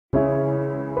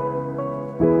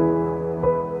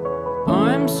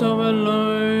I'm so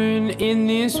alone in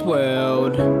this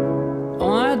world.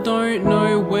 I don't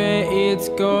know where it's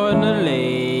gonna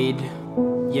lead.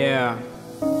 Yeah.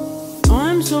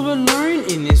 I'm so alone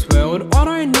in this world. I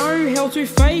don't know how to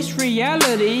face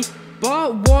reality.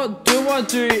 But what do I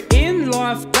do in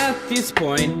life at this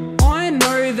point? I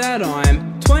know that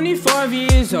I'm 25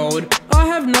 years old. I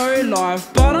have no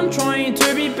life, but I'm trying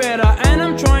to be better, and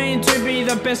I'm trying to be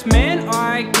the best man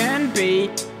I can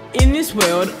be in this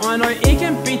world. I know it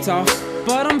can be tough,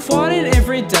 but I'm fighting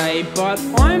every day. But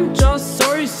I'm just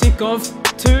so sick of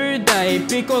today,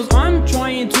 because I'm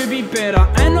trying to be better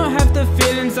and not have the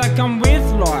feelings that come with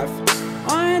life.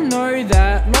 I know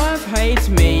that life hates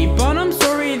me, but I'm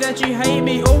sorry that you hate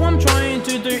me. All I'm trying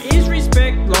to do is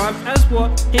respect life as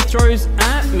what it throws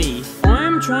at me.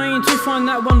 I'm trying to find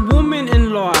that one woman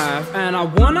in life, and I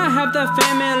wanna have that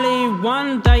family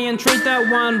one day and treat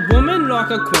that one woman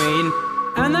like a queen.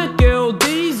 And that girl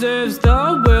deserves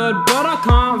the world, but I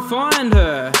can't find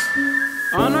her.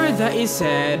 I know that is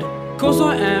sad, cause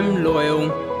I am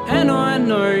loyal, and I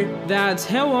know that's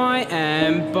how I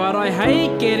am. But I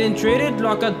hate getting treated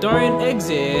like I don't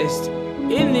exist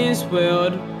in this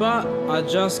world, but I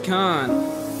just can't.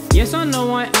 Yes, I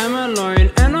know I am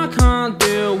alone, and I can't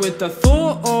deal with the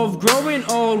thought of growing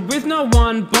old with no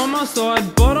one by my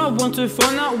side. But I want to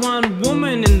find that one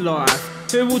woman in life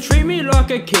who will treat me like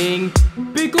a king,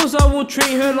 because I will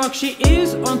treat her like she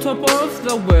is on top of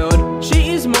the world. She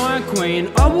is my queen,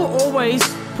 I will always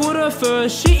put her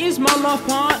first. She is my life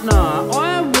partner,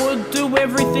 I would do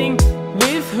everything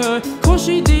with her, cause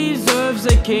she deserves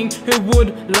a king who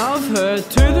would love her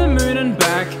to the moon and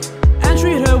back, and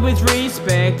treat her with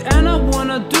respect. And I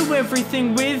wanna do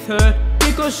everything with her,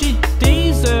 because she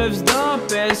deserves the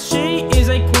best. She is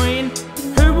a queen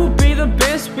who will be the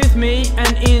best with me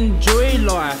and enjoy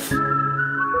life.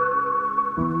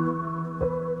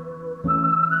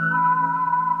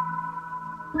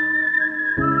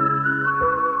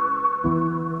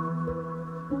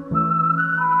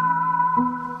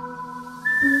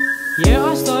 Yeah,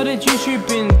 I started YouTube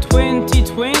in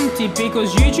 2020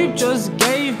 because YouTube just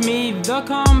gave me the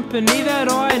company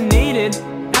that I needed.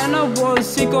 And I was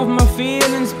sick of my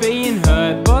feelings being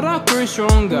hurt, but I grew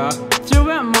stronger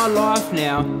throughout my life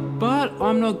now. But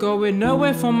I'm not going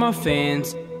nowhere from my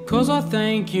fans, cause I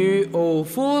thank you all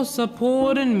for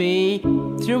supporting me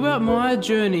throughout my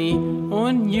journey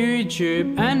on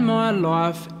YouTube and my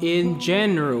life in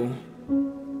general.